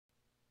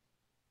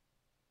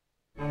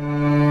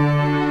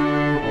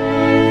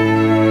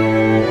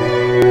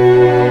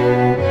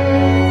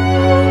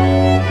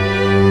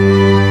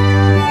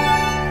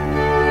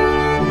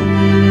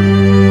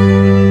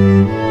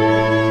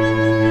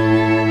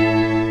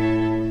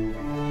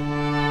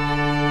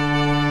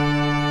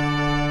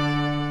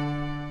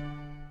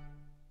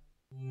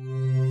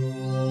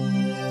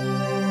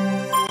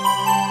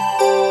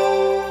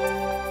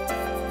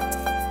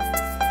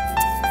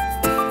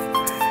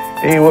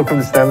Hey, welcome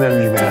to Stan the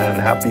Energy Man.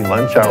 Happy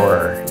lunch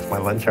hour. It's my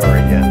lunch hour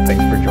again.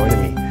 Thanks for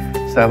joining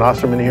me. Stan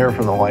Osterman here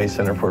from the Hawaii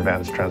Center for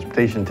Advanced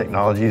Transportation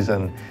Technologies,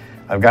 and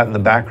I've got in the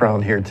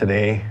background here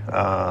today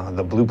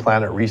the Blue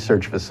Planet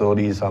Research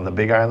Facilities on the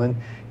Big Island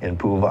in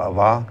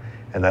Pu'uwa'awa,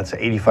 and that's an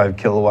 85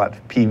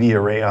 kilowatt PV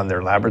array on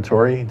their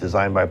laboratory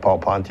designed by Paul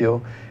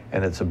Pontio,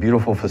 and it's a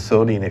beautiful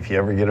facility, and if you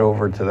ever get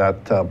over to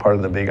that part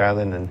of the Big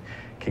Island and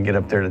can get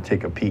up there to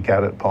take a peek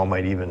at it, Paul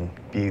might even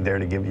be there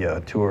to give you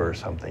a tour or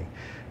something.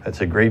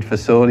 It's a great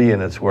facility,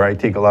 and it's where I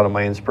take a lot of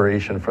my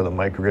inspiration for the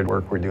microgrid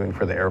work we're doing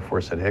for the Air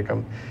Force at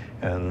Hickam,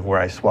 and where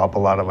I swap a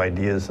lot of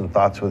ideas and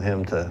thoughts with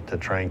him to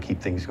try and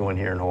keep things going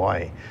here in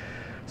Hawaii.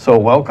 So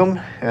welcome,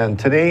 and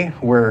today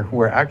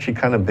we're actually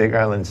kind of Big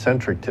Island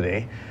centric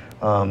today.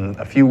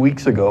 A few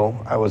weeks ago,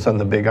 I was on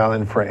the Big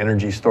Island for an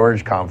energy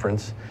storage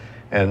conference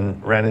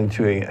and ran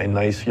into a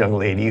nice young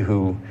lady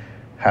who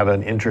had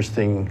an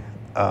interesting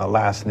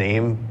last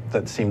name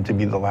that seemed to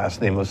be the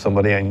last name of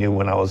somebody I knew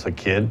when I was a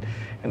kid,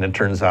 and it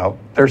turns out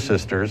they're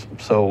sisters.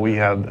 So we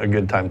had a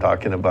good time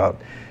talking about,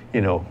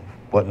 you know,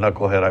 what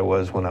knucklehead I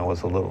was when I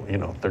was a little,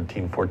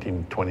 13,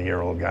 14,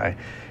 20-year-old guy.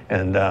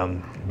 And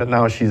but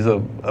now she's a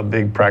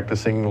big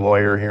practicing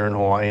lawyer here in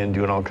Hawaii and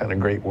doing all kind of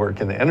great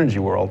work in the energy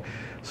world.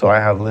 So I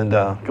have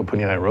Linda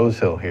Kapuniai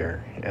Rosehill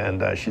here,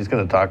 and she's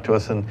going to talk to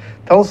us and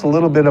tell us a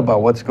little bit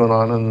about what's going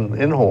on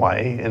in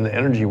Hawaii in the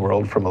energy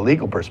world from a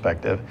legal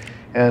perspective,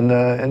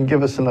 and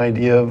give us an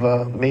idea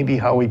of maybe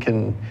how we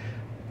can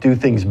do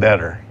things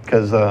better.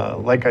 Because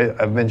like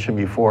I've mentioned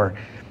before,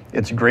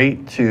 it's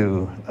great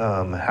to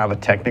have a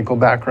technical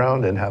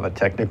background and have a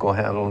technical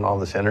handle on all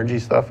this energy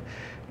stuff,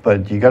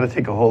 but you got to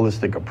take a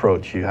holistic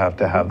approach. You have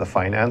to have the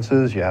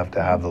finances, you have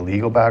to have the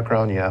legal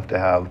background, you have to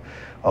have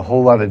a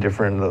whole lot of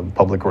different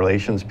public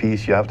relations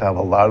piece. You have to have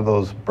a lot of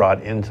those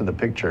brought into the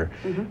picture,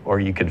 or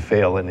you could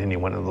fail in any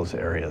one of those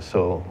areas.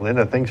 So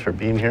Linda, thanks for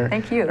being here.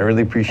 Thank you. I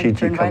really appreciate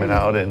you coming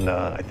out, and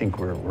I think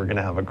we're going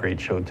to have a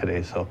great show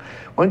today. So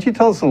why don't you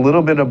tell us a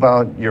little bit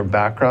about your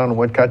background,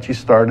 what got you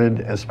started,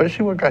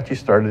 especially what got you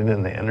started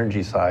in the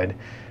energy side,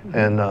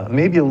 and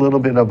maybe a little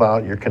bit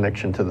about your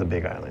connection to the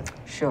Big Island.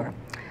 Sure.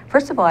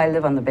 First of all, I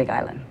live on the Big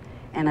Island,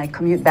 and I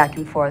commute back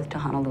and forth to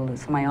Honolulu.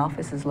 So my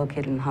office is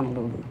located in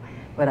Honolulu.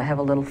 But I have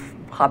a little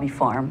hobby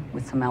farm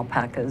with some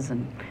alpacas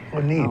and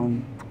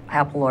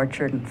apple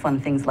orchard and fun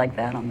things like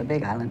that on the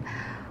Big Island.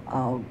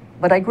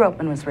 But I grew up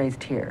and was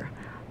raised here.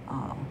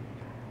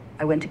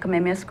 I went to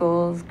Kamehameha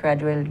schools,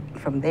 graduated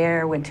from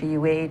there, went to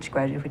UH,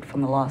 graduated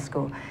from the law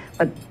school.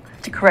 But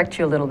to correct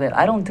you a little bit,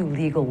 I don't do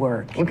legal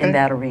work in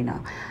that arena.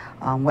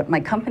 What my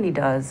company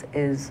does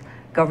is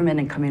government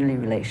and community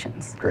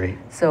relations. Great.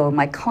 So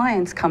my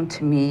clients come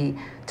to me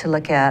to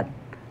look at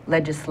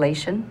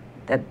legislation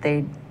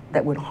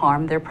that would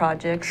harm their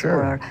projects,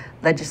 or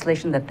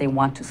legislation that they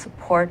want to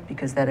support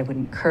because that it would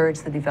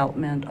encourage the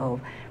development of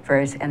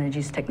various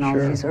energies,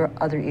 technologies, or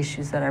other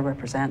issues that I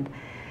represent.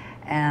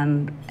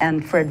 And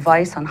for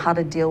advice on how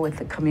to deal with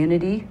the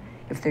community,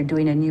 if they're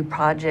doing a new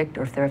project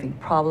or if they're having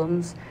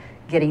problems,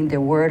 getting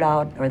their word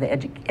out, or the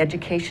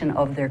education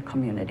of their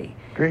community.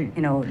 Great.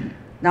 You know,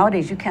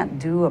 nowadays you can't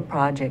do a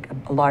project,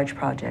 a large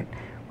project,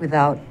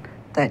 without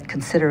that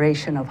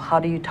consideration of how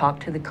do you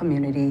talk to the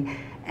community,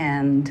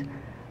 and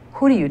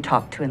who do you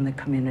talk to in the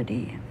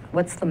community?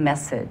 What's the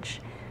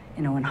message?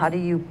 You know, and how do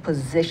you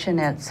position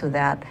it so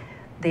that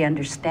they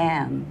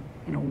understand,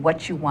 you know,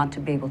 what you want to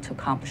be able to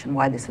accomplish and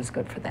why this is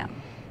good for them?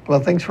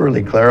 Well, thanks for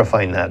really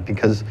clarifying that,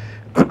 because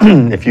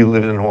if you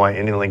lived in Hawaii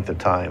any length of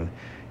time,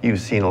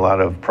 you've seen a lot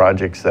of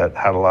projects that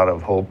had a lot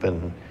of hope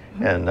and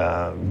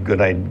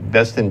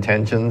best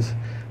intentions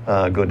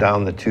go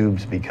down the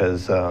tubes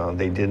because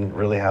they didn't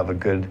really have a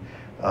good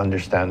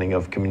understanding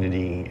of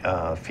community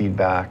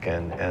feedback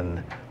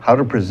and how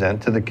to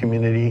present to the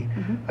community.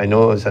 I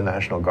know as a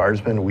National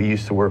Guardsman, we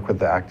used to work with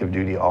the active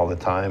duty all the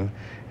time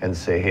and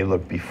say, hey,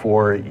 look,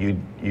 before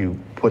you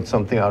put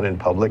something out in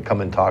public, come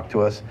and talk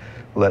to us.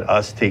 Let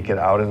us take it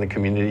out in the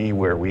community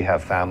where we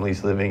have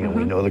families living and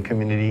we know the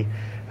community,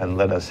 and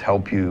let us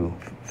help you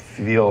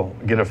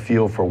get a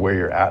feel for where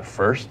you're at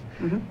first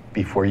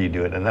before you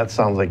do it. And that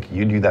sounds like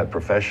you do that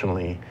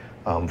professionally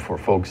for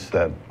folks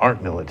that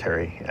aren't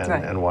military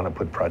and want to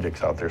put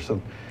projects out there.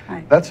 So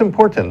that's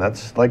important.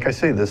 That's, like I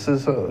say, this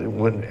is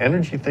when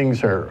energy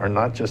things are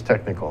not just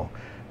technical.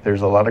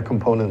 There's a lot of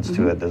components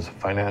to it. There's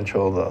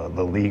financial,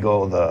 the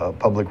legal, the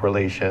public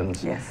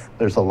relations. Yes.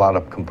 There's a lot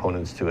of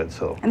components to it.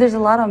 So. And there's a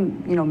lot of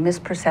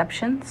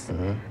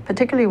misperceptions,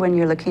 particularly when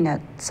you're looking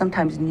at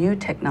sometimes new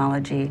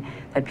technology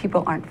that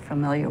people aren't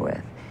familiar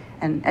with.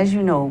 And as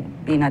you know,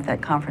 being at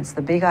that conference,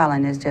 the Big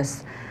Island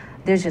is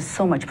there's just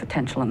so much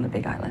potential in the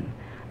Big Island.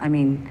 I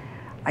mean,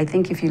 I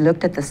think if you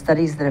looked at the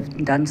studies that have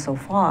been done so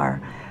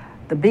far,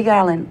 the Big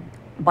Island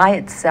by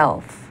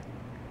itself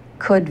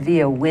could,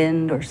 via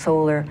wind or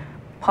solar,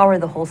 power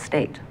the whole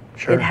state.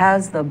 It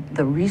has the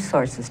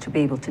resources to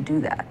be able to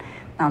do that.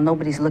 Now,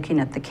 nobody's looking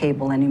at the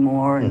cable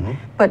anymore,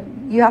 but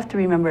you have to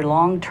remember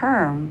long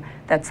term,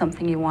 that's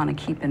something you want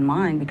to keep in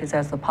mind, because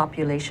as the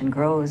population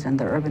grows and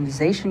the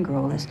urbanization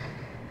grows,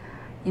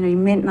 you know, you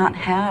may not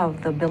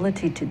have the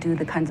ability to do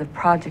the kinds of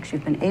projects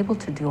you've been able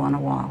to do on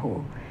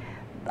Oahu,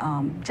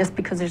 just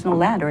because there's no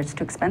land or it's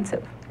too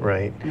expensive.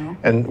 Right. You know?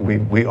 And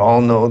we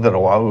all know that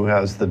Oahu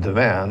has the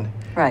demand,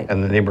 right,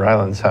 and the neighbor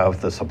islands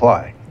have the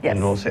supply. Yes.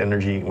 And most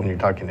energy, when you're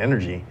talking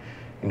energy,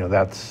 you know,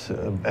 that's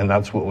and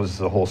that's what was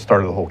the whole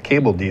start of the whole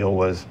cable deal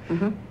was,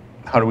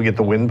 how do we get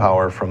the wind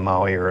power from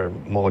Maui or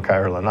Molokai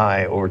or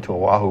Lanai over to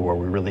Oahu where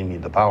we really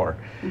need the power?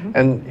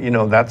 And you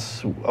know,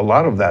 that's a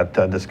lot of that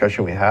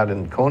discussion we had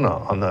in Kona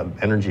on the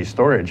energy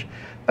storage.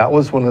 That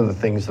was one of the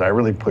things that I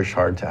really pushed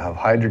hard to have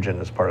hydrogen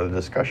as part of the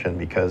discussion,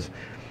 because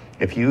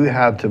if you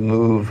had to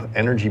move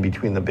energy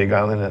between the Big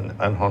Island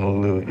and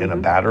Honolulu in a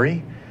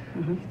battery,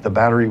 the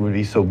battery would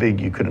be so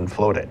big you couldn't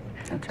float it.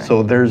 That's right.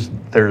 So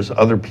there's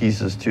other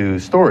pieces to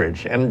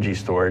storage, energy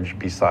storage,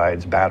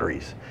 besides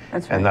batteries.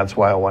 That's right. And that's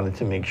why I wanted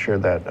to make sure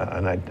that,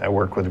 and I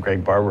work with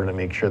Greg Barber to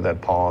make sure that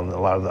Paul and a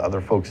lot of the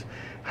other folks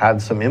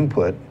had some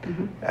input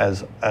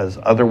as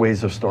other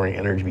ways of storing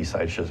energy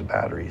besides just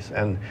batteries.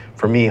 And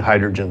for me,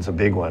 hydrogen's a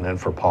big one, and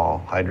for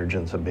Paul,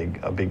 hydrogen's a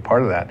big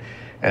part of that.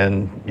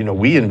 And you know,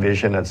 we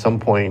envision at some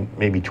point,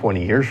 maybe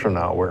 20 years from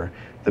now, where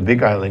the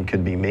Big Island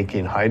could be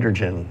making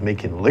hydrogen,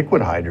 making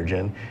liquid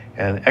hydrogen,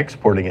 and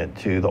exporting it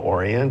to the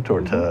Orient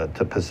or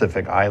to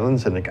Pacific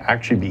Islands, and it could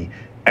actually be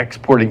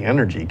exporting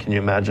energy. Can you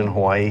imagine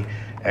Hawaii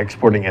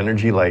exporting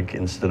energy, like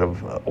instead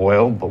of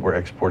oil, but we're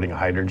exporting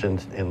hydrogen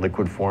in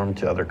liquid form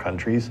to other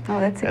countries? Oh,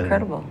 that's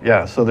incredible.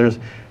 Yeah, so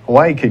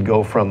Hawaii could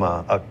go from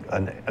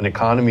an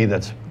economy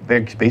that's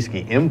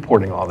basically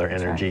importing all their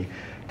energy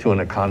to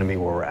an economy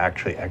where we're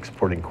actually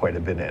exporting quite a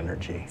bit of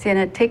energy. See, and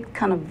it takes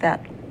kind of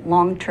that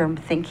long-term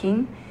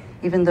thinking,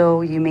 even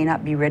though you may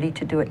not be ready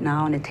to do it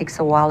now, and it takes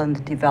a while in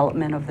the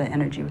development of the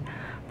energy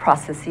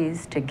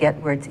processes to get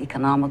where it's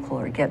economical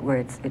or get where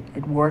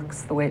it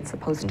works the way it's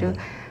supposed to.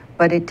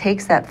 But it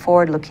takes that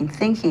forward-looking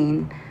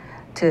thinking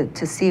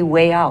to see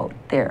way out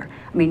there.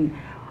 I mean,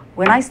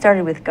 when I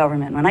started with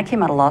government, when I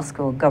came out of law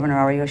school, Governor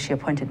Ariyoshi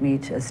appointed me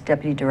as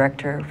Deputy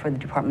Director for the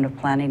Department of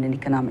Planning and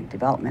Economic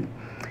Development.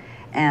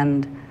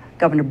 And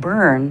Governor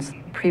Burns,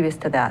 previous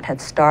to that,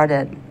 had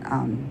started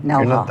NELHA.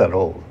 You're not that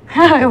old.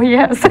 Oh,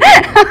 yes.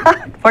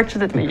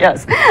 Fortunately,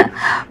 yes.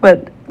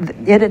 But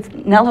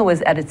NELHA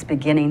was at its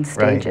beginning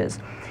stages.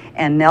 Right.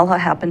 And NELHA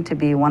happened to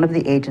be one of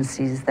the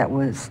agencies that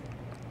was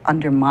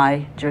under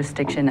my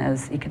jurisdiction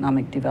as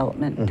Economic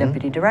Development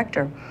Deputy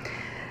Director.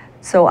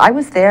 So I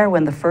was there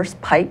when the first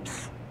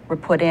pipes were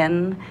put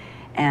in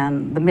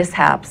and the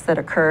mishaps that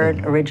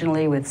occurred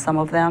originally with some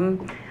of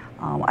them.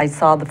 I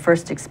saw the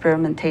first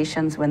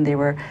experimentations when they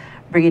were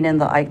bringing in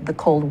the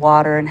cold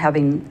water and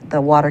having the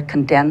water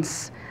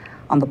condense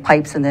on the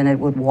pipes, and then it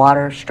would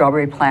water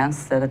strawberry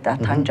plants that at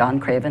that time John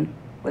Craven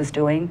was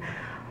doing.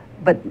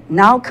 But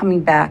now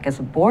coming back as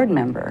a board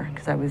member,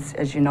 because I was,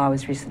 as you know, I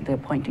was recently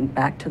appointed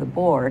back to the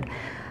board,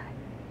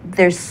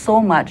 there's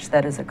so much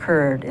that has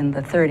occurred in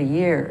the 30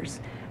 years,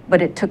 but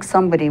it took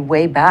somebody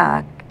way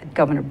back at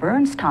Governor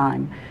Burns'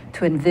 time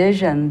to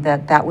envision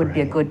that that would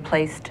be a good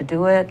place to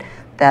do it,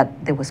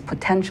 that there was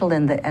potential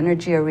in the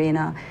energy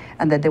arena,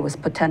 and that there was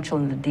potential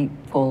in the deep,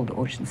 cold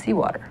ocean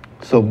seawater.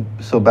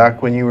 So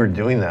back when you were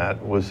doing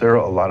that, was there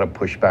a lot of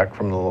pushback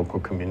from the local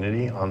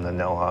community on the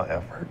NELHA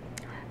effort?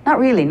 Not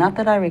really, not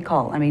that I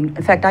recall. I mean,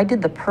 in fact, I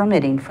did the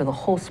permitting for the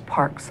host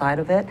park side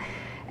of it,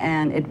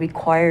 and it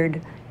required,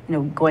 you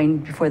know, going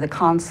before the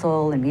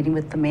council and meeting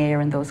with the mayor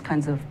and those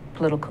kinds of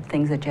political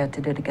things that you had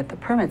to do to get the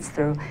permits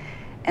through.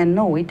 And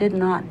no, we did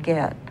not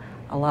get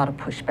a lot of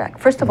pushback.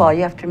 First of all,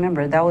 you have to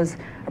remember that was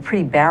a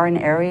pretty barren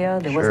area.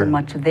 There wasn't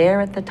much there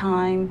at the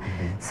time.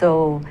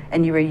 So,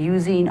 and you were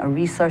using a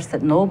resource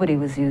that nobody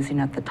was using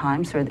at the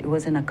time, so it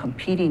wasn't a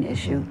competing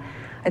issue.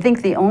 I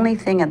think the only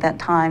thing at that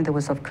time that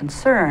was of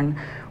concern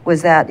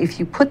was that if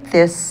you put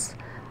this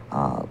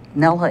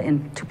NELHA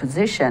into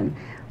position,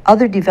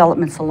 other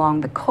developments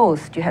along the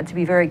coast, you had to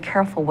be very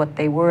careful what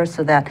they were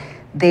so that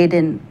they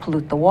didn't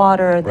pollute the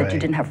water, that you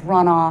didn't have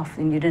runoff,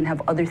 and you didn't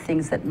have other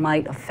things that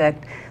might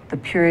affect the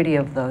purity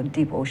of the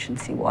deep ocean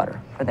seawater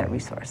for that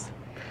resource.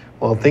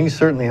 Well, things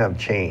certainly have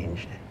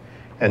changed.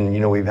 And you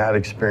know, we've had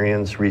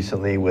experience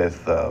recently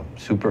with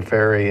Super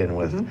Ferry and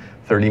with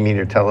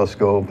 30-meter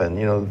telescope, and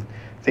you know,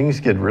 things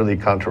get really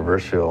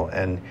controversial,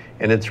 and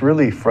it's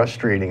really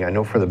frustrating, I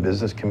know, for the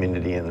business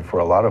community and for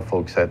a lot of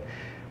folks, that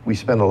we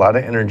spend a lot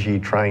of energy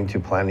trying to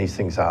plan these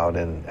things out,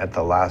 and at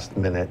the last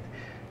minute,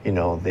 you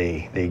know,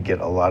 they get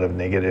a lot of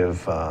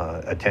negative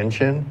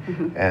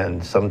attention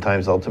and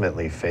sometimes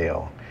ultimately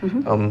fail.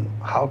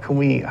 How can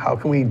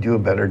we do a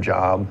better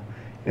job,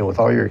 you know, with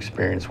all your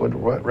experience?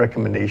 What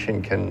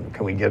recommendation can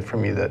we get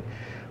from you that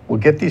will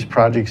get these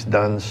projects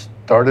done,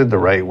 started the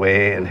right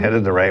way and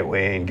headed the right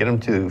way, and get them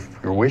to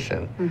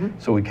fruition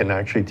so we can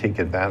actually take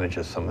advantage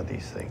of some of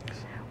these things?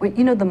 Well,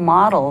 you know, the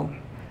model,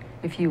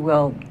 if you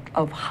will,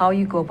 of how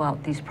you go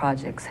about these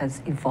projects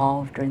has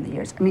evolved during the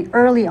years. I mean,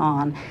 early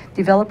on,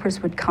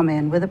 developers would come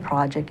in with a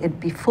project, it'd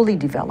be fully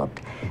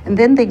developed, and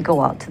then they'd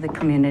go out to the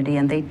community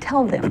and they'd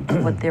tell them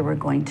what they were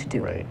going to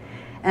do.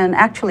 And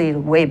actually,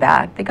 way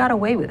back, they got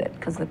away with it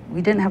because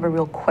we didn't have a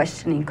real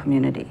questioning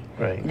community.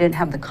 Right. You didn't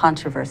have the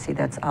controversy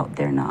that's out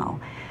there now.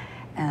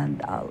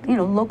 And, you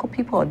know, local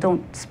people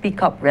don't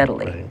speak up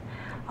readily. Right.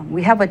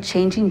 We have a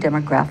changing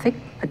demographic,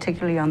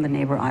 particularly on the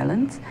neighbor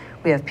islands.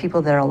 We have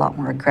people that are a lot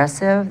more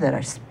aggressive,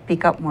 that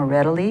speak up more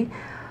readily.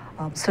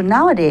 So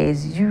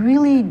nowadays, you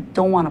really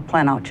don't want to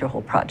plan out your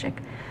whole project.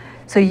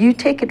 So you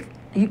take it,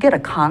 you get a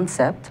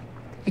concept,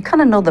 you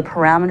kind of know the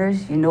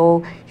parameters, you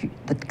know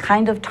the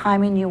kind of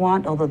timing you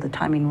want, although the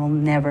timing will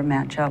never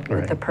match up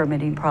with the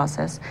permitting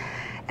process,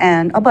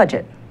 and a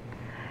budget.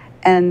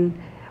 And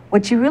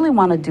what you really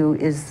want to do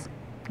is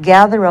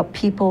gather up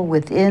people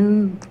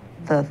within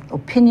the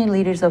opinion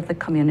leaders of the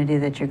community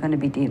that you're going to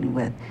be dealing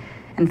with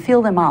and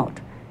feel them out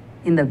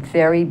in the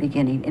very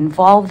beginning.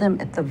 Involve them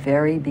at the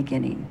very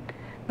beginning.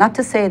 Not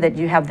to say that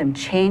you have them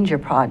change your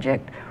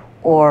project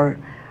or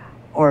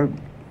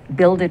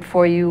build it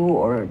for you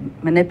or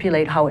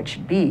manipulate how it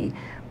should be,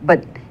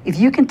 but if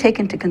you can take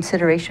into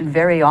consideration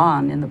very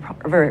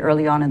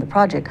early on in the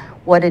project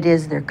what it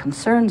is their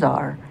concerns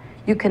are,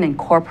 you can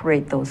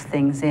incorporate those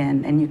things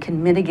in and you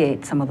can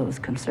mitigate some of those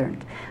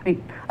concerns. I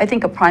mean, I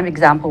think a prime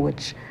example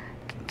which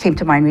came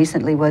to mind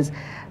recently was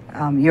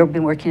you've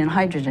been working in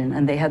hydrogen,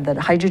 and they had that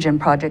hydrogen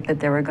project that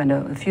they were going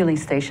to, a fueling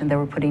station they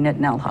were putting at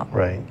Nelha.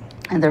 Right.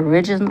 And the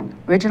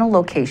original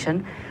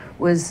location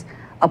was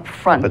up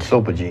front. But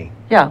Sopaji.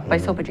 Yeah, by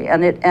Sopaji,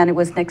 and it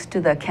was next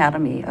to the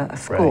academy, a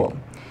school. Right.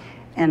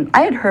 And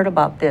I had heard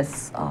about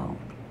this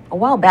a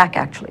while back,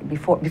 actually,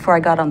 before I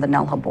got on the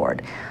Nelha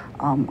board.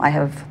 I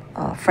have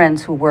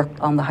friends who worked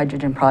on the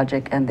hydrogen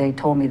project, and they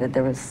told me that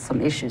there was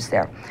some issues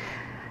there.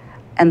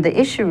 And the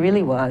issue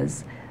really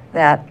was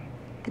that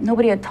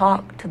nobody had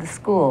talked to the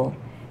school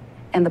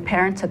and the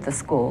parents at the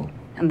school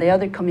and the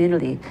other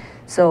community.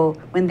 So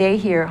when they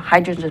hear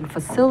hydrogen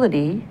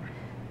facility,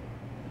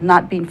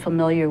 not being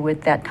familiar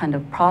with that kind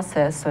of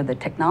process or the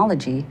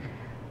technology,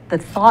 the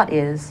thought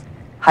is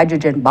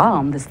hydrogen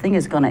bomb, this thing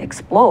is going to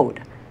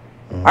explode.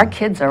 Our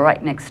kids are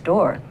right next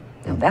door.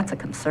 You know, that's a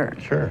concern.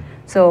 Sure.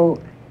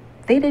 So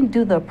they didn't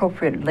do the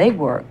appropriate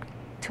legwork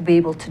to be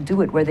able to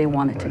do it where they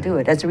wanted to do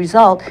it. As a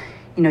result,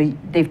 you know,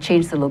 they've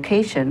changed the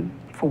location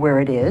for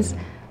where it is,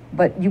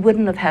 but you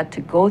wouldn't have had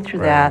to go through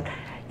that.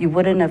 You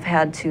wouldn't have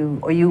had to,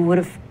 or you would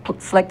have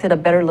selected a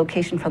better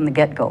location from the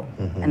get-go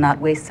and not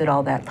wasted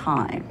all that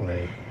time.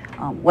 Right.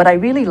 What I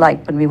really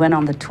liked when we went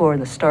on the tour,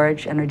 the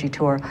storage energy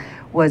tour,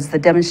 was the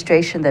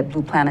demonstration that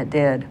Blue Planet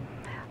did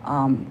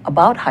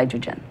about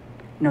hydrogen.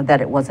 You know,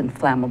 that it wasn't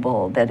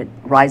flammable, that it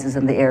rises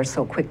in the air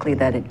so quickly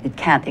that it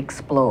can't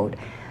explode.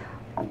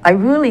 I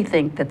really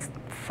think that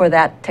for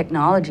that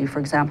technology, for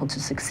example, to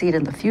succeed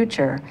in the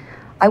future,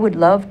 I would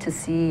love to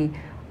see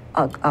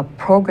a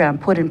program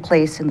put in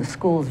place in the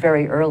schools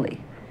very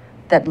early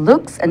that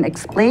looks and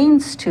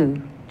explains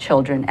to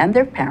children and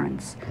their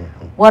parents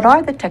what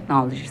are the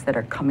technologies that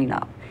are coming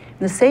up. In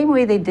the same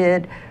way they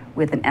did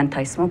with an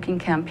anti-smoking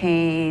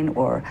campaign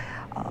or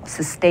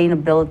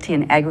sustainability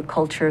in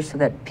agriculture so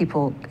that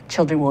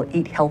children will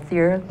eat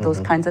healthier, those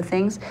kinds of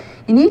things.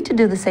 You need to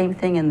do the same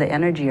thing in the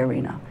energy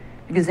arena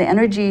because the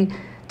energy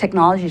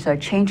technologies are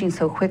changing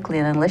so quickly,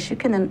 and unless you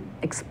can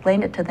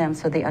explain it to them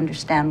so they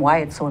understand why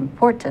it's so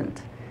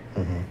important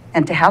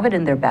and to have it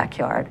in their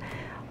backyard,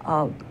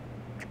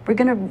 we're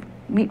going to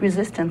meet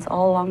resistance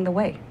all along the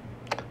way.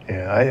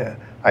 Yeah,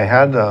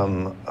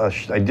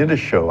 I did a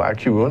show.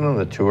 Actually, we went on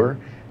the tour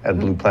at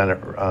Blue Planet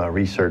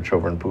Research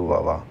over in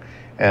Puuala.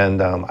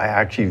 And I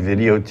actually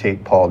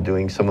videotaped Paul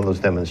doing some of those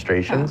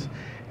demonstrations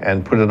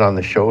and put it on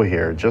the show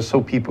here just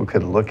so people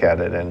could look at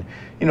it. And,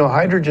 you know,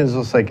 hydrogen is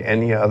just like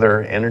any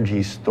other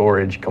energy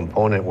storage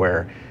component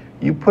where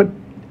you put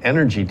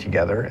energy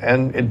together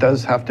and it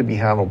does have to be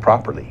handled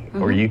properly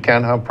or you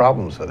can have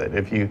problems with it.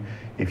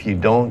 If you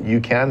don't, you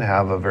can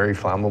have a very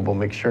flammable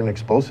mixture, an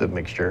explosive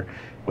mixture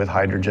with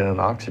hydrogen and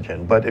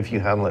oxygen. But if you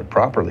handle it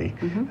properly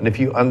and if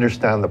you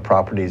understand the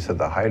properties of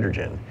the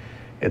hydrogen,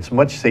 it's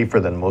much safer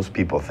than most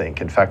people think.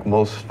 In fact,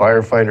 most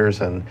firefighters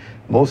and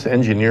most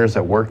engineers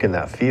that work in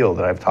that field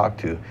that I've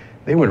talked to,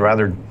 they would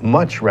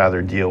much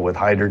rather deal with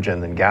hydrogen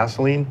than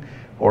gasoline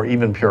or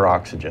even pure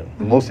oxygen.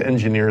 Most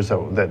engineers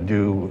that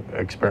do,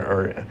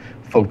 or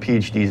folk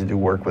PhDs that do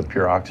work with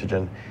pure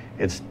oxygen,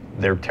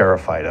 they're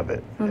terrified of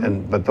it.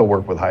 But they'll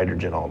work with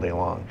hydrogen all day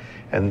long.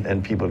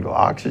 And people go,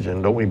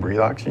 oxygen, don't we breathe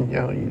oxygen? You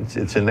know,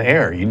 it's in the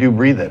air. You do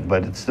breathe it,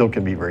 but it still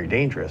can be very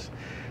dangerous.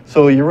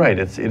 So you're right,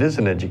 it is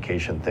an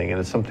education thing, and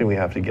it's something we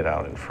have to get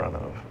out in front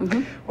of.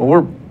 Well,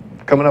 we're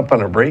coming up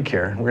on a break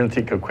here. We're going to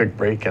take a quick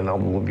break, and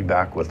we'll be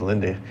back with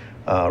Linda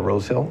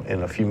Rosehill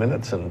in a few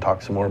minutes and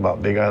talk some more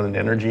about Big Island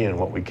Energy and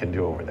what we can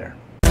do over there.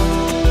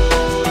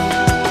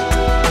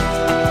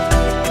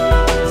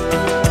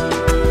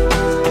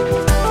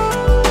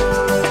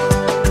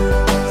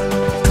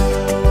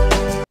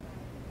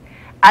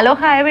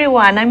 Aloha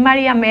everyone, I'm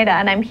Maria Mera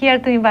and I'm here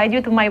to invite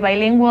you to my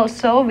bilingual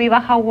show,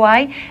 Viva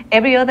Hawaii,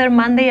 every other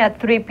Monday at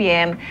 3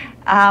 p.m.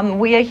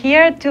 We are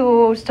here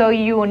to show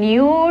you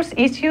news,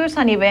 issues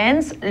and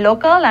events,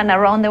 local and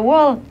around the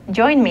world.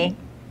 Join me.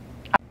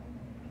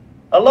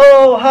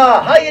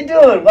 Aloha! How you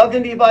doing?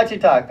 Welcome to Hibachi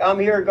Talk. I'm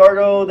here,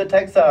 Gordo the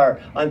Tech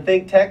Czar on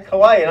ThinkTech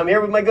Hawaii, and I'm here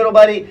with my good old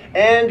buddy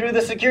Andrew,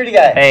 the security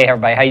guy. Hey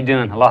everybody, how you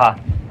doing? Aloha.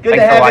 Good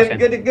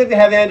to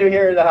have Andrew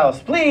here in the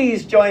house.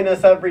 Please join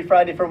us every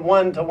Friday from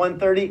 1 to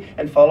 1:30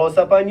 and follow us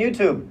up on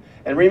YouTube.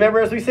 And remember,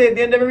 as we say at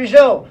the end of every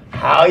show,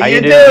 how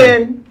you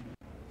doing?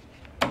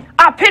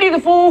 I pity the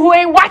fool who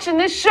ain't watching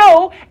this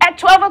show at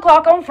 12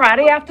 o'clock on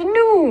Friday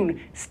afternoon.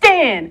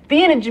 Stan,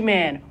 the Energy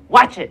Man.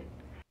 Watch it.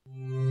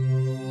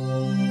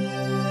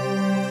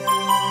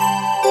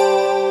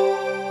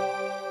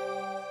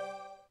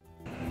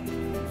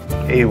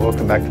 Hey,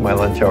 welcome back to my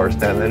lunch hour.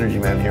 Stan the Energy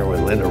Man here with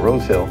Linda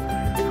Rosehill,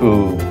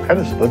 who kind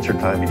of splits her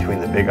time between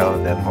the Big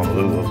Island and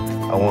Honolulu.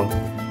 I won't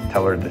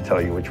tell her to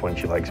tell you which one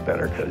she likes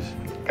better, because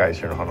guys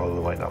here in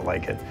Honolulu might not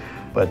like it.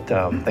 But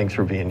thanks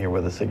for being here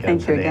with us again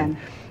today. Thank you again.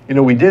 You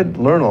know, we did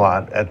learn a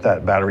lot at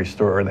that battery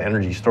store, or the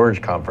energy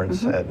storage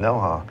conference at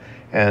NELHA,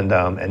 and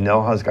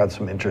NELHA's got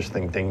some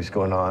interesting things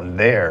going on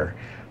there.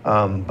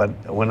 But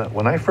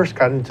when I first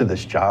got into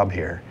this job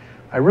here,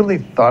 I really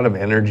thought of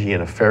energy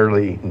in a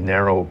fairly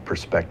narrow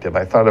perspective.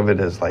 I thought of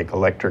it as like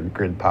electric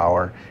grid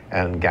power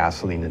and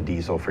gasoline and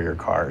diesel for your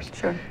cars.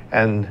 Sure.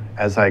 And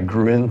as I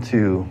grew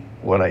into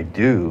what I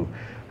do,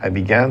 I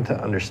began to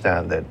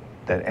understand that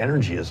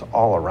energy is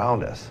all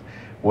around us.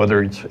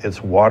 Whether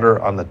it's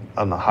water on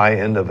the high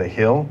end of a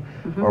hill,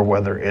 or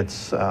whether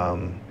it's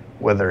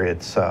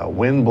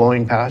wind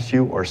blowing past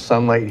you, or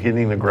sunlight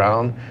hitting the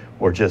ground,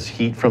 or just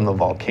heat from the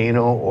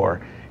volcano, or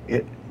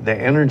the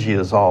energy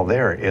is all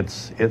there.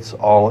 It's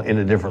all in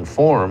a different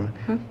form,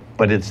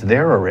 but it's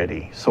there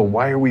already. So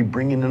why are we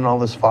bringing in all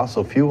this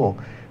fossil fuel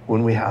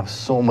when we have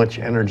so much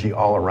energy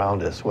all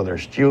around us? Whether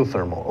it's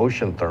geothermal,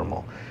 ocean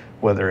thermal,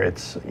 whether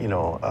it's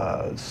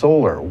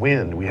solar,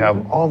 wind, we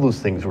have all those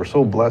things. We're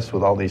so blessed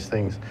with all these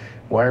things.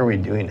 Why are we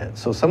doing it?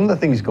 So some of the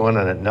things going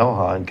on at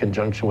NELHA in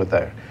conjunction with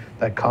that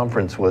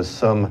conference was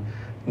some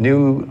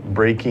new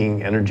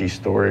breaking energy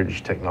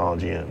storage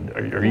technology. And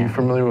are you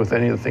familiar with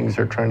any of the things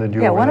they're trying to do?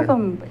 Yeah, over one there? of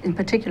them in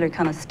particular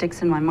kind of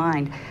sticks in my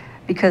mind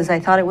because I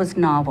thought it was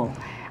novel.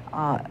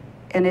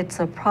 And it's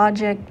a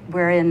project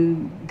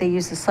wherein they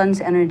use the sun's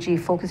energy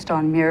focused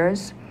on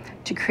mirrors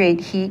to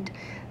create heat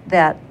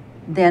that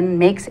then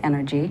makes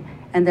energy,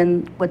 and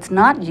then what's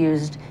not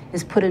used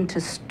is put into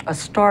a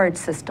storage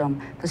system,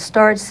 the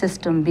storage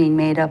system being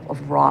made up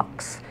of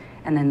rocks.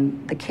 And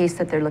in the case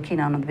that they're looking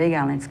on the Big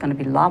Island, it's going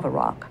to be lava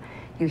rock.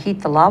 You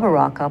heat the lava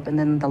rock up, and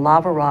then the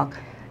lava rock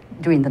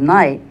during the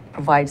night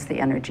provides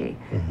the energy.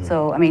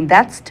 So, I mean,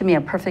 that's to me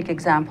a perfect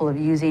example of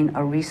using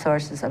a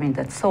resources, I mean,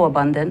 that's so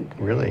abundant.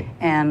 Really?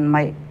 And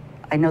I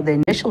know the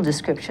initial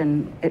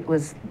description, it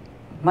was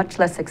much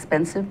less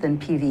expensive than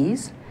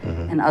PVs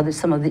and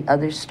some of the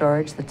other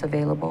storage that's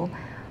available.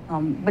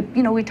 But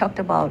you know, we talked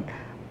about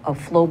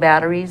flow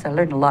batteries. I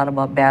learned a lot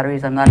about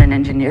batteries. I'm not an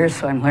engineer,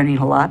 so I'm learning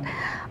a lot.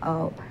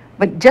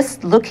 But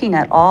just looking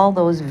at all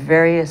those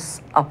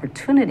various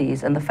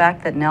opportunities, and the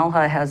fact that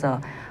NELHA has a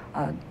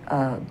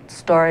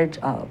storage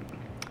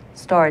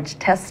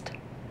test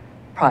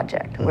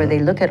project where they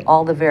look at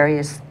all the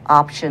various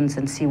options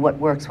and see what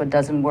works, what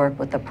doesn't work,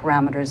 what the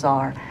parameters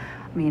are.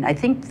 I mean, I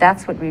think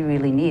that's what we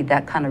really need,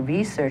 that kind of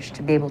research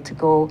to be able to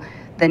go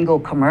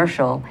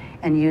commercial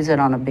and use it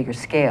on a bigger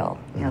scale.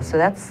 You know, so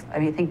that's, I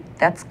mean, I think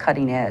that's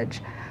cutting edge.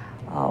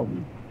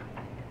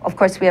 Of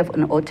course, we have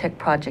an OTEC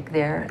project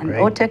there, and Great.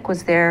 OTEC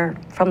was there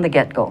from the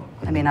get-go.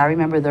 I mean, I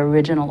remember the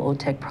original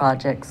OTEC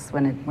projects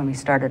when we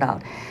started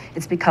out.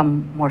 It's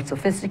become more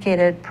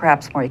sophisticated,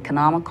 perhaps more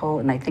economical,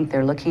 and I think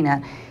they're looking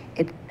at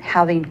it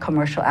having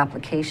commercial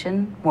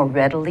application more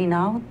readily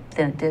now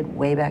than it did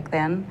way back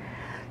then.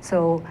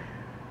 So,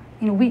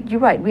 you know, you're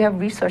right, we have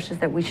resources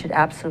that we should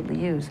absolutely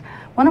use.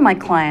 One of my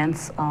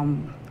clients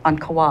on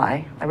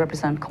Kauai, I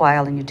represent Kauai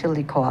Island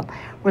Utility Co-op,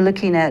 we're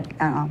looking at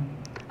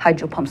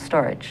hydro pump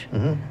storage.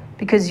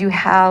 Because you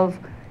have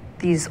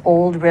these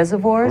old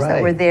reservoirs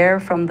that were there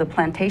from the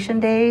plantation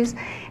days,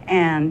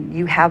 and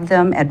you have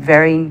them at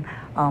varying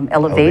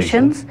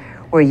elevations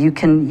where you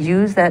can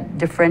use that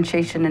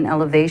differentiation in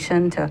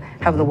elevation to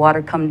have the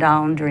water come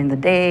down during the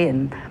day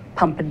and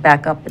pump it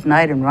back up at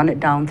night and run it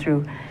down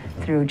through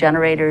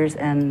generators,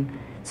 and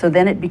so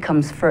then it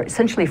becomes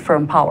essentially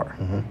firm power.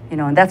 You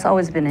know, and that's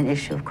always been an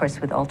issue, of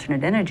course, with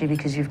alternate energy,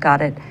 because you've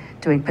got it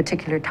during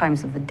particular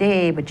times of the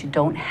day, but you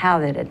don't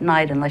have it at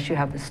night unless you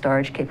have the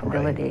storage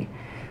capability.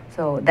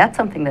 So that's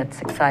something that's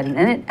exciting,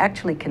 and it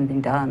actually can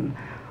be done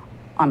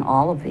on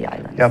all of the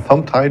islands. Yeah,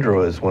 pumped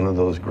hydro is one of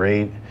those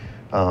great,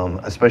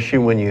 especially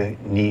when you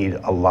need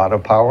a lot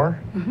of power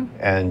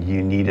and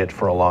you need it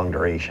for a long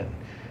duration.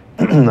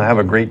 I have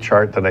a great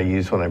chart that I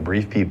use when I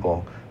brief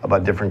people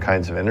about different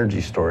kinds of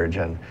energy storage,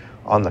 and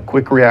on the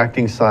quick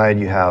reacting side,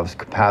 you have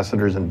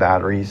capacitors and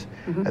batteries,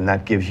 and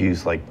that gives you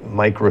like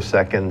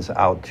microseconds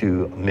out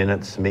to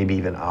minutes, maybe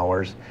even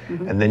hours.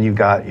 And then you've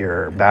got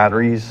your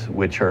batteries,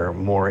 which are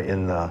more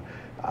in the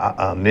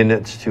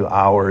minutes to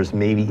hours,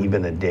 maybe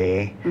even a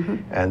day.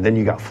 And then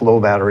you got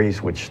flow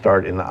batteries, which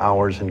start in the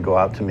hours and go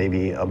out to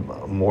maybe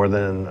more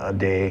than a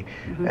day,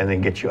 and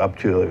then get you up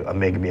to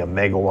maybe a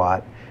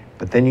megawatt.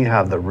 But then you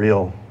have the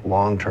real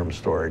long-term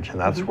storage, and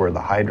that's where the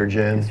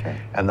hydrogen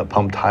and the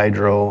pumped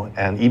hydro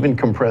and even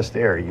compressed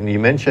air. You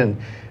mentioned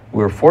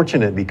we're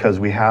fortunate because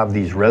we have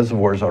these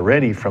reservoirs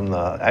already from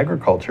the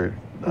agriculture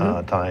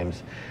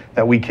times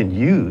that we can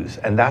use,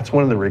 and that's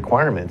one of the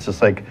requirements.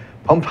 It's like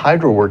pumped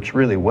hydro works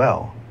really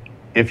well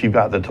if you've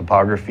got the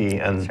topography,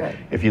 and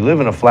if you live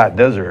in a flat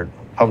desert,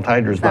 pumped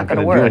hydro is not going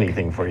to do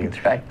anything for you.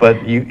 But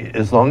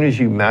as long as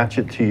you match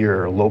it to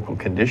your local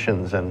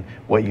conditions and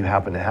what you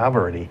happen to have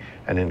already,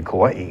 and in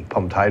Kauai,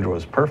 pumped hydro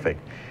is perfect.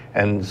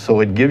 And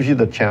so it gives you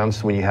the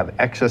chance, when you have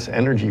excess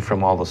energy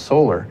from all the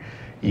solar,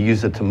 you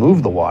use it to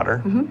move the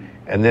water,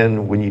 and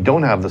then when you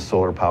don't have the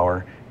solar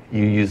power,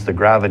 you use the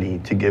gravity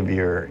to give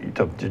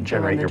to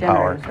generate your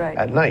power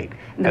at night.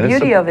 And the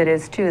beauty of it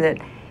is too that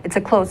it's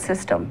a closed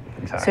system.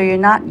 So you're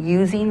not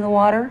using the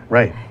water.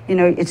 You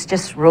know, it's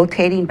just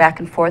rotating back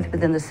and forth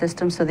within the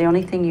system. So the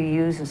only thing you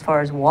use as far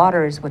as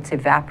water is what's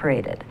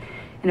evaporated,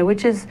 you know,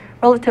 which is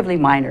relatively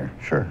minor.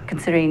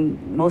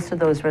 Considering most of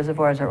those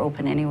reservoirs are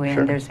open anyway,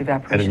 and there's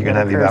evaporation. And you're going to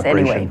have the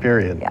evaporation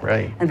period,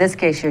 In this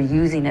case, you're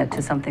using it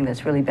to something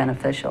that's really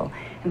beneficial.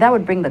 And that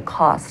would bring the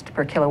cost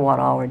per kilowatt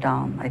hour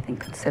down, I think,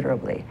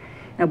 considerably.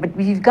 You know, but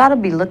you've got to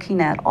be looking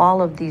at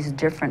all of these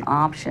different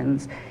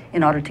options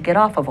in order to get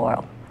off of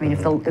oil. I mean,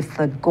 if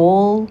the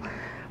goal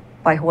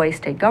by Hawaii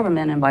state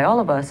government and by all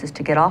of us is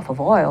to get off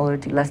of oil or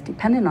to be less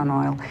dependent on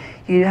oil,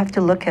 you have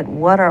to look at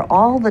what are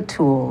all the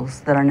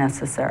tools that are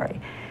necessary.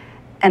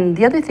 And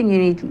the other thing you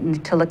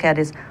need to look at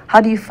is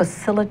how do you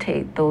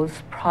facilitate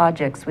those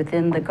projects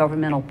within the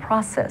governmental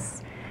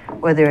process,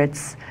 whether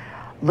it's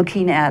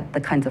looking at the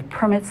kinds of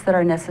permits that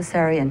are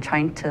necessary and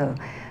trying to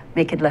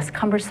make it less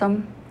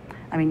cumbersome.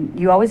 I mean,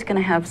 you're always going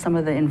to have some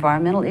of the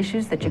environmental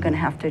issues that you're going to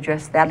have to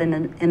address. That in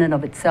and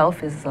of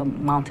itself is a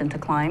mountain to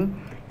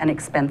climb and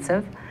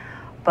expensive.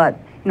 But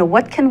you know,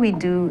 what can we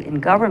do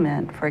in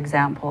government, for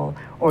example,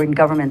 or in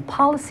government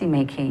policy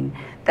making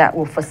that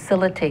will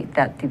facilitate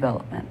that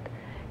development?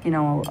 You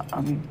know,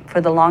 for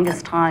the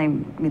longest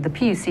time, I mean, the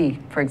PUC,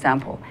 for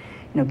example,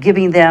 you know,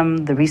 giving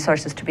them the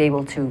resources to be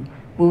able to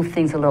move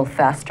things a little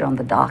faster on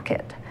the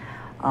docket.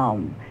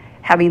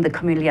 Having the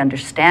community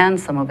understand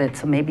some of it,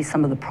 so maybe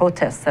some of the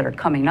protests that are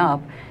coming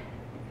up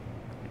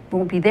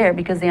won't be there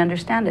because they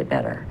understand it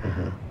better.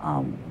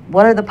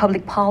 What are the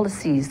public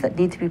policies that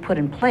need to be put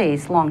in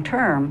place long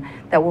term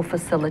that will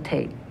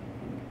facilitate,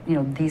 you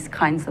know, these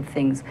kinds of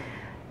things?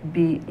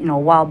 You know, a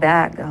while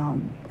back,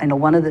 I know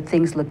one of the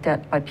things looked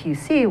at by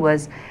PUC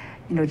was,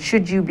 you know,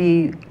 should you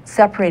be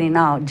separating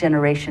out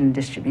generation and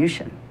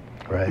distribution?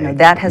 You know,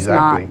 that has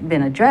not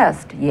been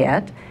addressed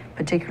yet,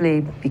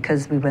 particularly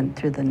because we went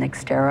through the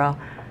NextEra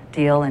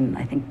deal, and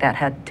I think that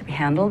had to be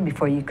handled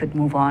before you could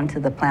move on to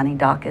the planning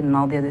docket and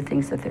all the other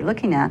things that they're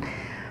looking at.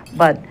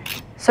 But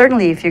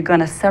certainly if you're going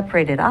to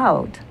separate it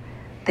out,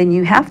 then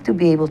you have to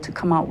be able to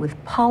come out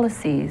with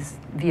policies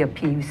via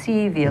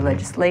PUC, via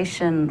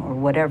legislation, or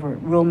whatever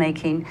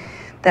rulemaking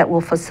that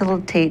will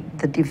facilitate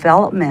the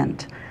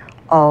development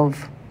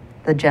of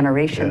the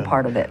generation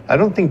part of it. I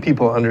don't think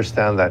people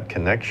understand that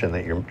connection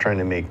that you're trying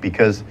to make,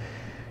 because,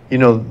 you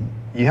know,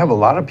 you have a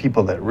lot of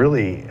people that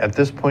really, at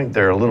this point,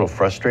 they're a little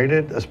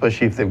frustrated,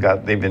 especially if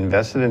they've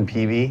invested in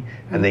PV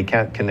and they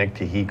can't connect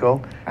to HECO,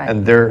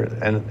 and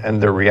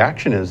their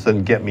reaction is,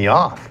 then get me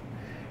off.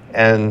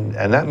 And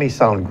that may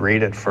sound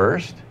great at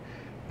first,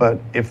 but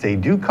if they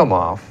do come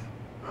off,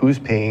 who's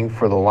paying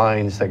for the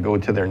lines that go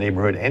to their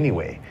neighborhood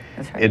anyway?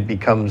 It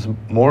becomes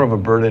more of a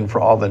burden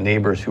for all the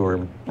neighbors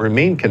who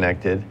remain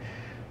connected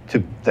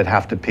that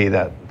have to pay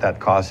that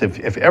cost.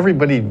 If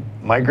everybody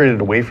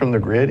migrated away from the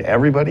grid,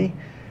 everybody,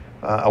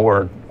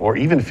 or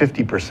even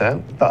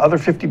 50%, the other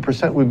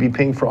 50% would be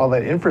paying for all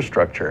that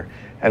infrastructure.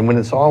 And when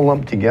it's all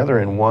lumped together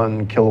in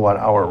 1 kilowatt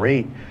hour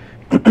rate,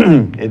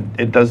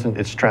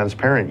 it's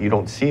transparent, you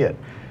don't see it.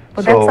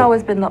 Well, that's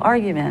always been the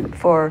argument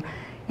for,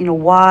 you know,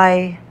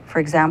 why, for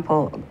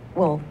example,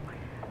 well,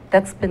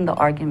 that's been the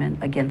argument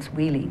against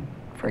wheeling,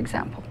 for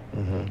example.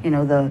 You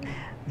know,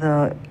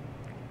 the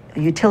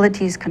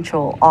utilities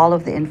control all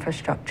of the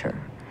infrastructure.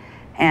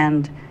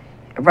 And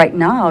right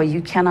now,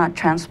 you cannot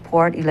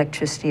transport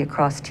electricity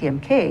across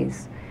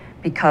TMKs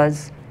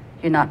because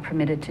you're not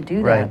permitted to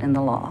do that in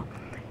the law.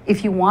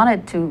 If you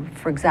wanted to,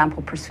 for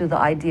example, pursue the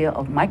idea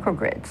of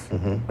microgrids,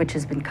 which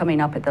has been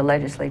coming up at the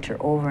legislature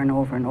over and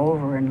over and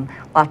over, and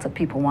lots of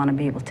people want to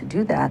be able to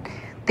do that,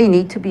 they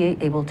need to be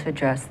able to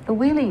address the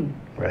wheeling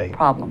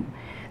problem.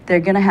 They're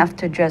going to have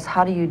to address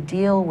how do you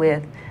deal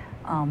with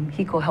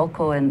HECO,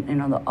 HELCO, and you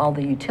know, all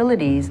the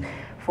utilities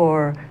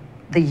for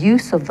the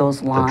use of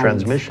those lines.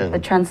 The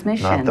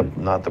transmission.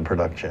 Not the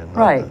production.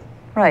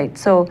 Right.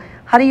 So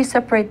how do you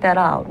separate that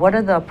out? What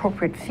are the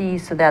appropriate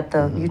fees so that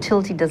the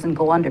utility doesn't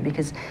go under?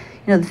 Because,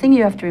 you know, the thing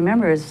you have to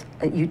remember is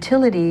a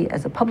utility,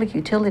 as a public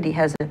utility,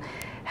 has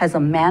a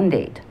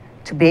mandate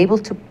to be able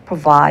to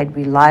provide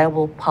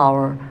reliable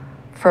power,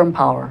 firm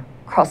power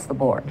across the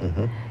board.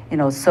 You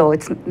know, so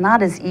it's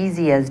not as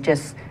easy as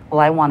just, well,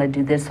 I want to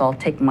do this, so I'll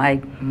take my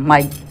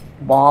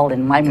ball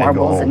and my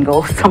marbles and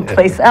go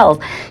someplace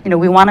else. You know,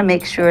 we want to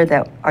make sure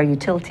that our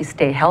utilities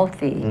stay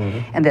healthy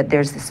and that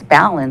there's this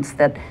balance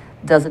that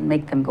doesn't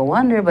make them go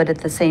under, but at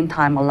the same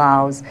time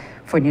allows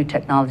for new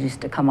technologies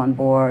to come on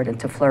board and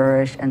to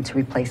flourish and to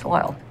replace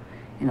oil.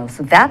 You know,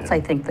 so that's, I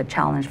think, the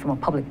challenge from a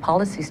public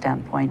policy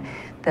standpoint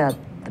that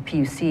the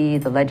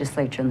PUC, the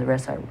legislature, and the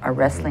rest are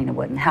wrestling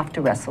with and have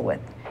to wrestle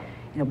with.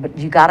 You know, but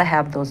you got to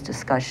have those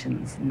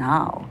discussions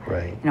now.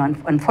 Right. You know,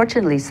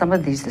 unfortunately, some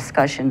of these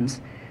discussions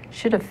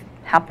should have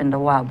happened a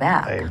while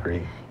back. I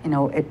agree. You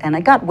know, and I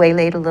got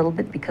waylaid a little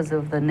bit because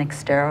of the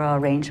Nextera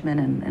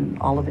arrangement and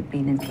all of it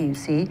being in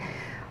PUC.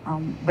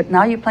 But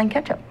now you're playing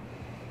catch up.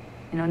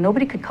 You know,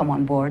 nobody could come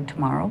on board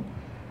tomorrow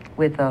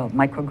with a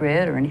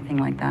microgrid or anything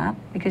like that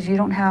because you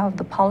don't have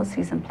the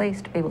policies in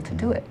place to be able to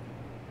do it.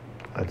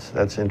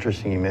 That's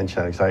interesting you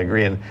mentioned that, because I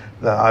agree. And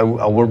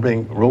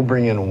we'll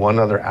bring in one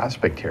other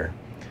aspect here.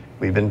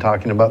 We've been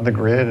talking about the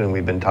grid, and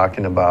we've been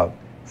talking about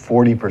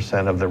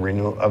 40%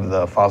 of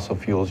the fossil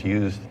fuels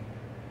used.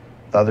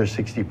 The other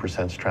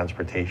 60% is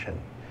transportation.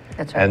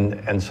 That's right.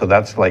 And so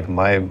that's like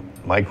my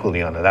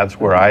cooling on it. That's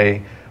where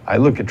I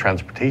look at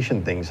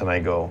transportation things and I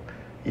go,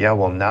 yeah,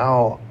 well,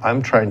 now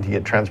I'm trying to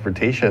get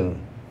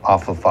transportation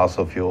off of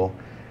fossil fuel,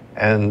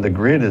 and the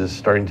grid is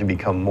starting to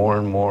become more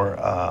and more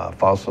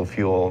fossil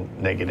fuel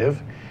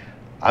negative.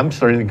 I'm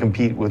starting to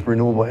compete with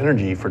renewable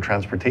energy for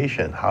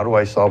transportation. How do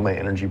I solve my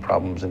energy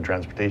problems in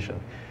transportation?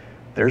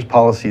 There's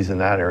policies in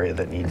that area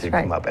that need to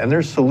come up. And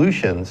there's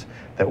solutions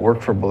that work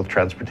for both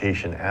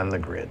transportation and the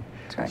grid.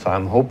 Right. So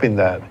I'm hoping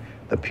that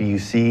the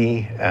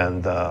PUC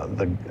and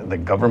the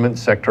government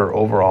sector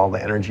overall,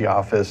 the Energy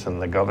Office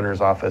and the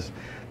Governor's Office,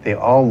 they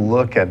all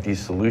look at these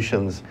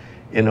solutions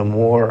in a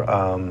more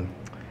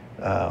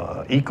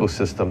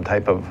ecosystem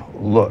type of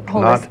look.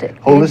 Holistic.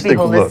 Not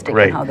holistic look,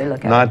 right. In how they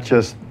look at not it.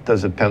 Just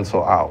does it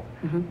pencil out.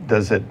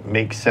 Does it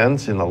make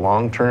sense in the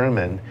long term,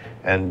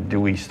 and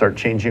do we start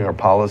changing our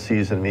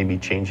policies and maybe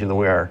changing the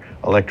way our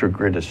electric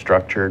grid is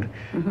structured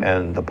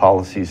and the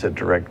policies that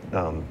direct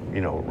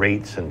you know,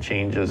 rates and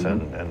changes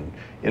and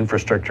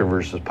infrastructure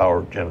versus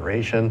power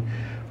generation,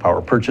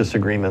 power purchase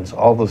agreements,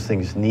 all those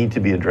things need to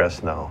be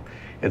addressed now.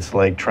 It's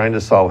like trying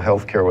to solve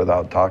healthcare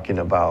without talking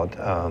about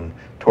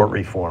tort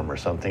reform or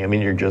something. I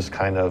mean, you're just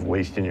kind of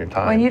wasting your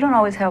time. Well, and you don't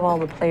always have all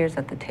the players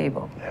at the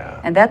table. Yeah.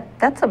 And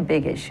that's a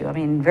big issue. I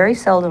mean, very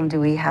seldom do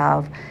we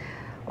have,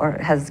 or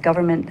has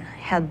government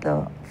had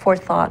the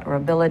forethought or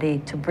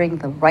ability to bring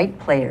the right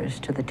players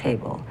to the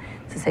table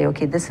to say,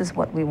 okay, this is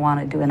what we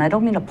want to do. And I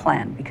don't mean a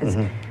plan, because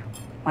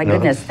my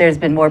goodness, there's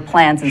been more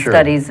plans and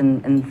studies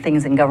and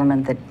things in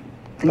government than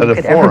you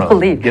could ever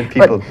believe.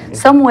 But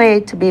some way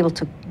to be able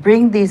to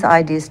bring these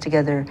ideas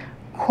together,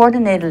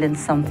 coordinated in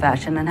some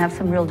fashion, and have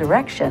some real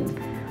direction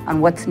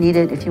on what's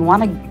needed. If you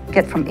want to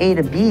get from A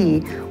to B,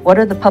 what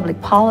are the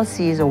public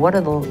policies or what are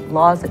the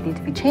laws that need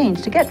to be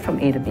changed to get from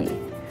A to B?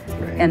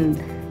 Right.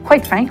 And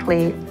quite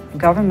frankly,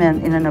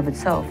 government in and of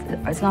itself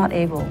is not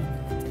able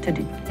to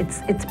do.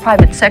 It's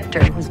private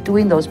sector who's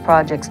doing those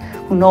projects,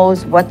 who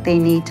knows what they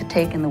need to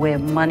take in the way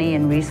of money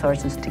and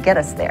resources to get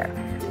us there,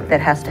 that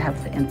has to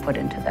have the input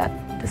into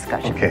that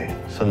discussion. Okay,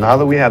 so now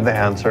that we have the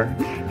answer,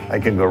 I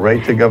can go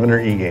right to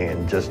Governor Ige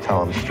and just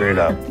tell him straight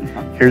up,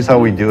 here's how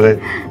we do it.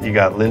 You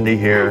got Linda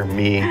here,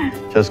 me,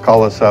 just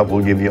call us up.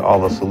 We'll give you all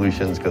the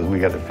solutions because we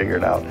got to figure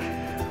it out.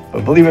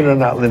 But believe it or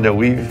not, Linda,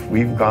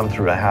 we've gone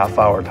through a half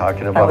hour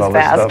talking about all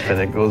this stuff, and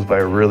it goes by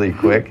really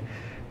quick.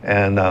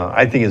 And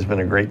I think it's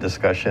been a great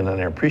discussion, and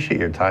I appreciate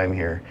your time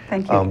here.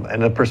 Thank you.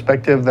 And a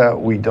perspective that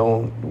we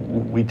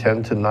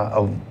tend to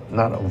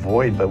not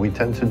avoid, but we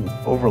tend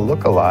to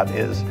overlook a lot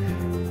is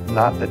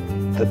not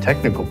the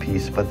technical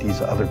piece, but these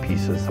other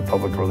pieces, the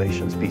public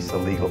relations piece, the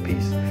legal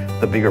piece,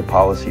 the bigger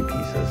policy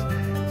pieces.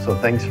 So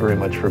thanks very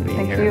much for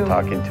being here and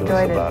talking to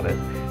us about it.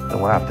 And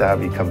we'll have to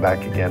have you come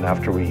back again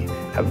after we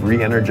have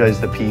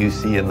re-energized the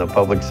PUC and the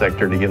public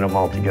sector to get them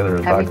all together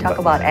to talk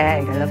about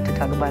ag. I love to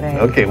talk about ag.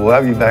 Okay, we'll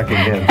have you back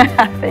again.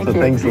 Thank you.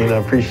 Thanks, Linda.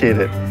 Appreciate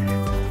it.